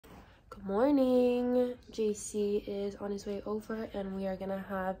Good morning. JC is on his way over and we are gonna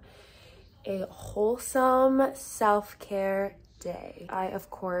have a wholesome self-care day. I,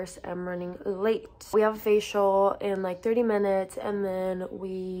 of course, am running late. We have a facial in like 30 minutes and then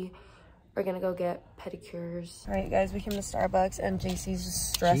we are gonna go get pedicures. All right, guys, we came to Starbucks and JC's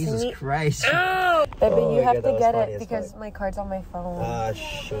just stressing me. Jesus Christ. Ow! Baby, Oh, you have God, to get funny it because my card's on my phone.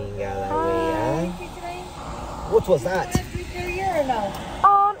 What was that?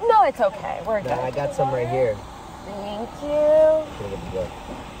 No, it's okay. We're good. I got some right here. Thank you.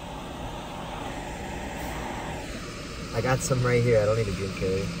 I got some right here. I don't need a drink,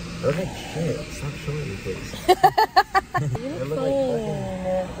 Carrie. I look like shit. Stop showing me, please. I look like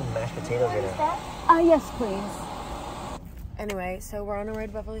fucking mashed potatoes right now. Yes, please. Anyway, so we're on our way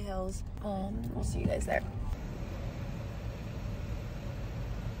to Beverly Hills. We'll see you guys there.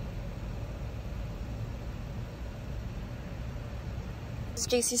 It's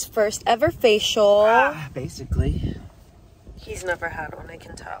JC's first ever facial. Basically. He's never had one, I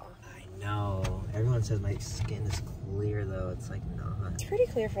can tell. I know. Everyone says my skin is clear, though. It's like not. It's pretty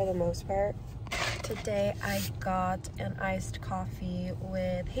clear for the most part. Today I got an iced coffee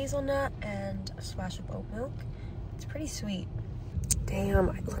with hazelnut and a splash of oat milk. It's pretty sweet. Damn,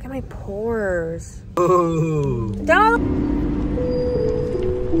 look at my pores. Ooh. Don't!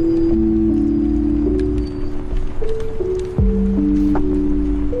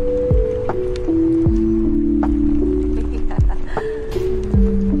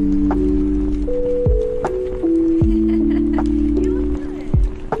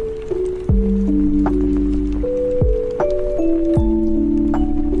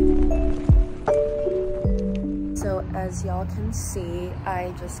 As y'all can see,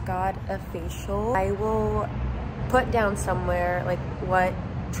 I just got a facial. I will put down somewhere like what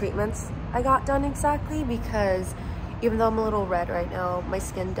treatments I got done exactly, because even though I'm a little red right now, my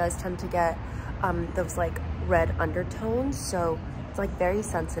skin does tend to get those like red undertones, so it's like very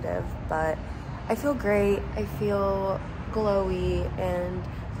sensitive. But I feel great, I feel glowy, and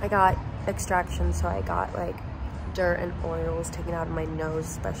I got extraction, so I got like dirt and oils taken out of my nose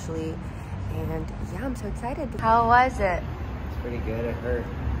especially. And yeah, I'm so excited. How was it? It's pretty good. It hurt.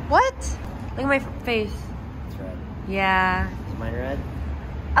 What? Look at my face. It's red. Yeah. Is mine red?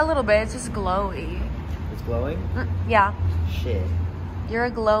 A little bit. It's just glowy. It's glowing? Yeah. Shit. You're a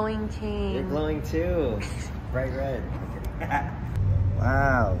glowing king. You're glowing too. Bright red.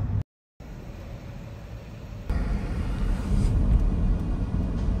 Wow.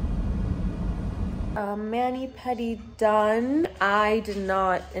 Mani-pedi done. I did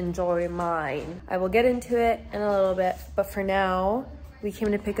not enjoy mine. I will get into it in a little bit, but for now, we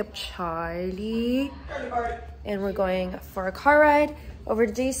came to pick up Charlie, and we're going for a car ride over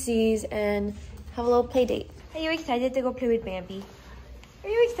to JC's and have a little play date. Are you excited to go play with Bambi? Are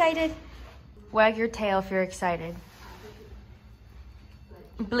you excited? Wag your tail if you're excited.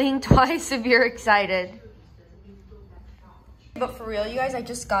 Blink twice if you're excited. But for real, you guys, I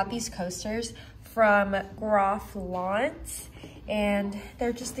just got these coasters from Groff Launch, and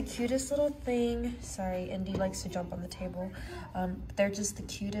they're just the cutest little thing. Sorry, Indy likes to jump on the table. They're just the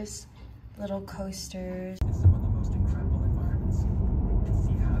cutest little coasters. Some of the most incredible environments.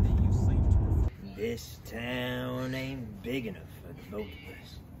 See how they use sleep. This town ain't big enough for both of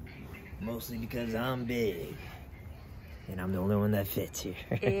us. Mostly because I'm big. And I'm the only one that fits here.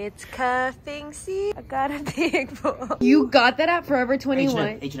 It's cuffing season. I got a big ball. You got that at Forever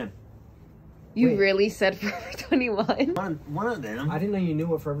 21? H&M. You Wait. really said Forever 21? One of them. I didn't know you knew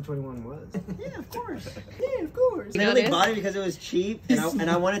what Forever 21 was. Yeah, of course. Yeah, of course. I Now only it is? bought it because it was cheap, and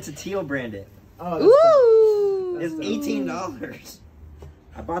I wanted to teal brand it. Oh, Ooh! It's $18.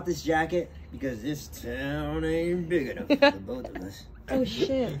 I bought this jacket because this town ain't big enough for both of us. Oh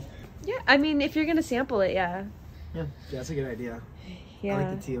shit. Yeah, I mean, if you're gonna sample it, yeah. yeah, that's a good idea. Yeah. I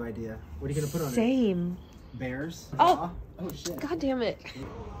like the teal idea. What are you gonna put on it? Same. Bears? Oh. Oh shit. God damn it.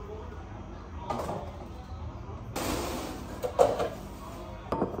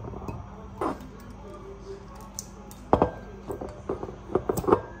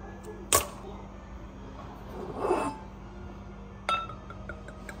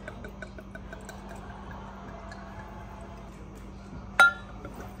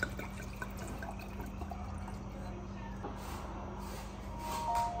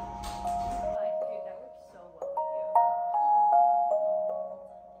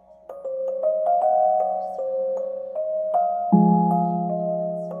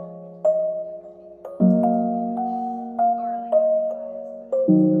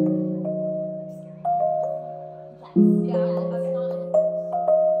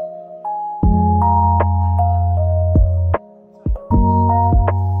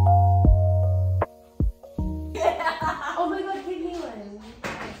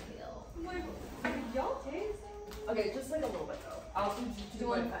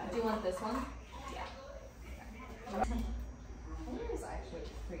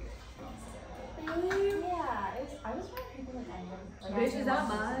 Bitch, is that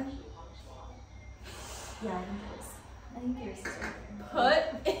mine? Yeah, I think yours is right there.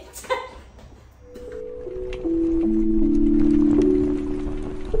 Put it.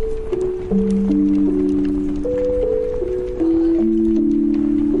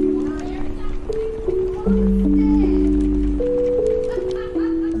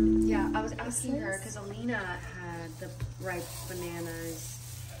 Because Alina had the ripe bananas,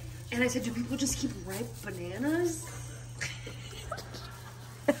 and I said, "Do people just keep ripe bananas?"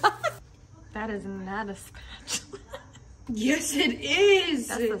 That is not a spatula. Yes, it is.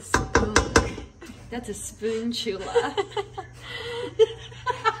 That's a spoon. That's a spoon chula.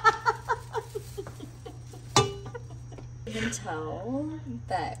 You can tell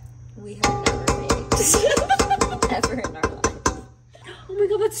that we have never baked ever in our lives. Oh my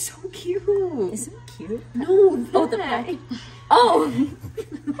god, that's so cute. Isn't it cute? No, Oh, the pack. Oh!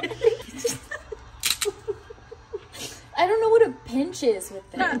 I don't know what a pinch is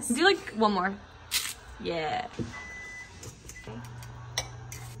with this. Do like one more. Yeah.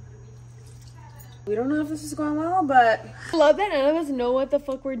 We don't know if this is going well, but I love that none of us know what the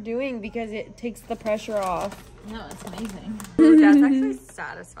fuck we're doing because it takes the pressure off. No, it's amazing. Ooh, that's actually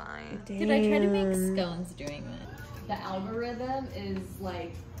satisfying. Dude, I tried to make scones doing that. The algorithm is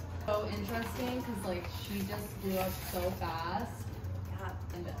like so interesting because like she just grew up so fast.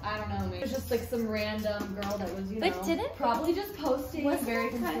 And I don't know, maybe it was just like some random girl that was, you know, probably just posting very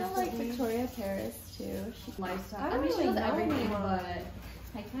kind of like Victoria Paris too. She lifestyle. I mean, she does everything, but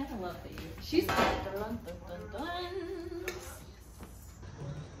I kind of love that she's.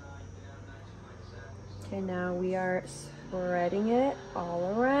 Okay, now we are spreading it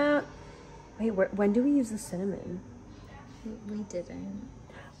all around. Wait, when do we use the cinnamon? We didn't.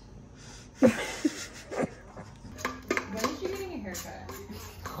 When is she getting a haircut?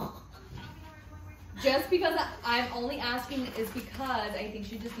 Just because I'm only asking is because I think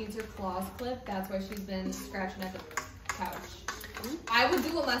she just needs her claws clipped. That's why she's been scratching at the couch. I would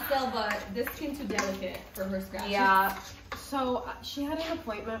do a Lestel, but this skin's too delicate for her scratching. Yeah. So she had an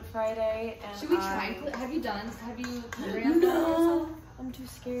appointment Friday, and should we try? Have you No. I'm too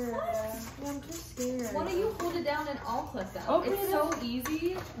scared. Yeah, I'm too scared. Why don't you hold it down and I'll clip them? Okay, it's so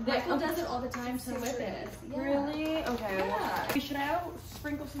easy. Michael does it all the time to whip it. Yeah. Really? Okay. Yeah. Well, should I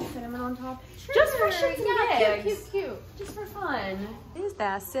sprinkle some cinnamon on top? Sure. Just for shits and gigs. Cute. Just for fun. Is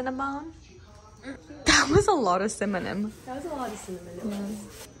that cinnamon? That was a lot of cinnamon. That was a lot of cinnamon.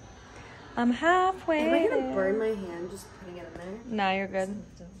 I'm halfway. Am I gonna burn my hand just putting it in there? Nah, you're good.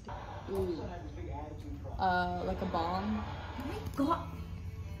 Like a bong. Oh my god.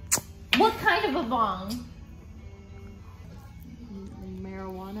 What kind of a bong?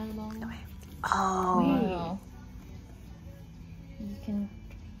 Marijuana bong? Oh. Wow. You can.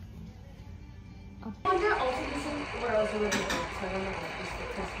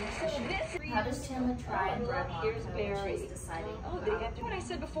 How does Tim try and rub here's berries deciding? Oh, the after what I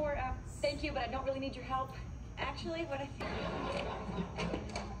said before, thank you, but I don't really need your help. Actually, what I think.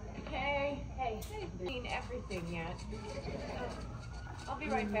 Hey, I haven't seen everything yet. I'll be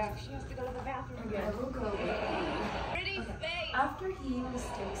right back. She has to go to the bathroom again. Pretty face. After he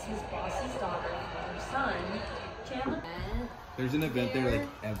mistakes his boss's daughter for her son, Chandler. There's an event there like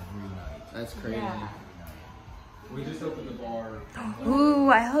every night. That's crazy. Yeah. We just opened the bar. Ooh,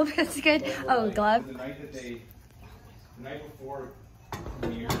 I hope it's good. Oh, glove. The night before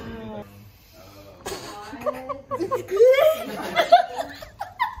New Year's, oh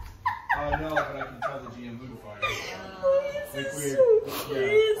no, but I can tell the GM who to fire.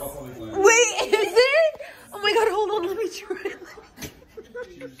 Wait, is it? Oh my god, hold on, let me try it.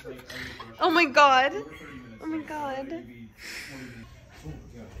 Oh my god. Oh my god.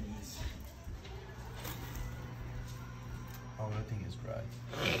 Oh, that thing is dry.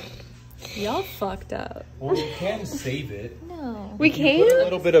 Y'all fucked up. Well, you can save it. No. We Put a can?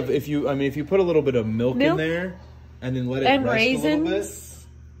 little bit of if you put a little bit of milk in there, and then let it And rest raisins? a little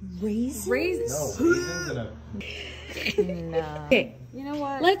bit. Raisins? No, raisins and a. No. Okay, You know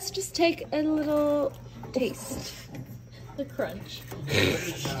what? let's just take a little taste. The crunch.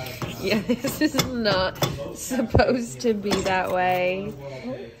 Yeah, this is not supposed to be that way.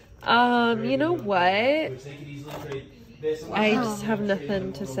 You know what? I just have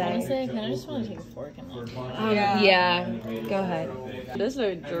nothing to say. Honestly, I kind of just want to take a fork and like. Yeah, go ahead. Those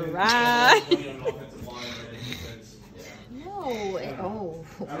are dry. No.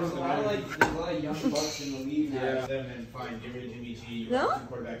 There's a lot of young bucks in the league now. Yeah. Them and fine, get rid of Jimmy G. You No? have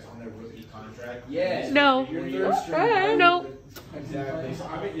 2 quarterbacks on their rookie contract. Yeah. No. You're third string. No. Exactly. So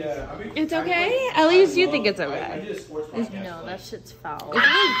I mean, It's okay? At least you think it's I okay. did a sports podcast. No, that shit's foul.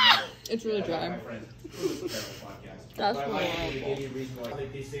 It's really dry. My friend. It was a terrible podcast. That's But I like it. They horrible. gave me a reason why.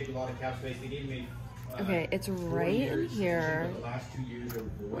 They saved a lot of cap space. They gave me. Okay, it's 4 right in years. here. The last 2 years are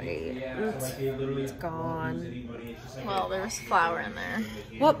Wait, yeah. So like they literally it's gone. Don't lose anybody. It's just like Well, there's flour in there.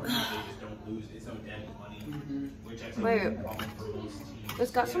 Whoop. They just don't lose. It's no dead money. Which I think Wait. is a problem for most teams.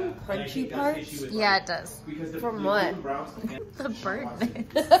 It's got some And I crunchy think that's the parts. issue with, Yeah, like, it does. because From what? Browns The bird the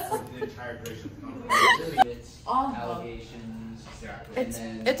entire creation of the company. Allegations.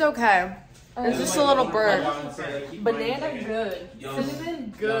 Exactly. It's okay. It's just a little burnt. Banana good.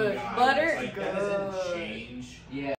 Cinnamon good. Butter good. good. Change. Yeah.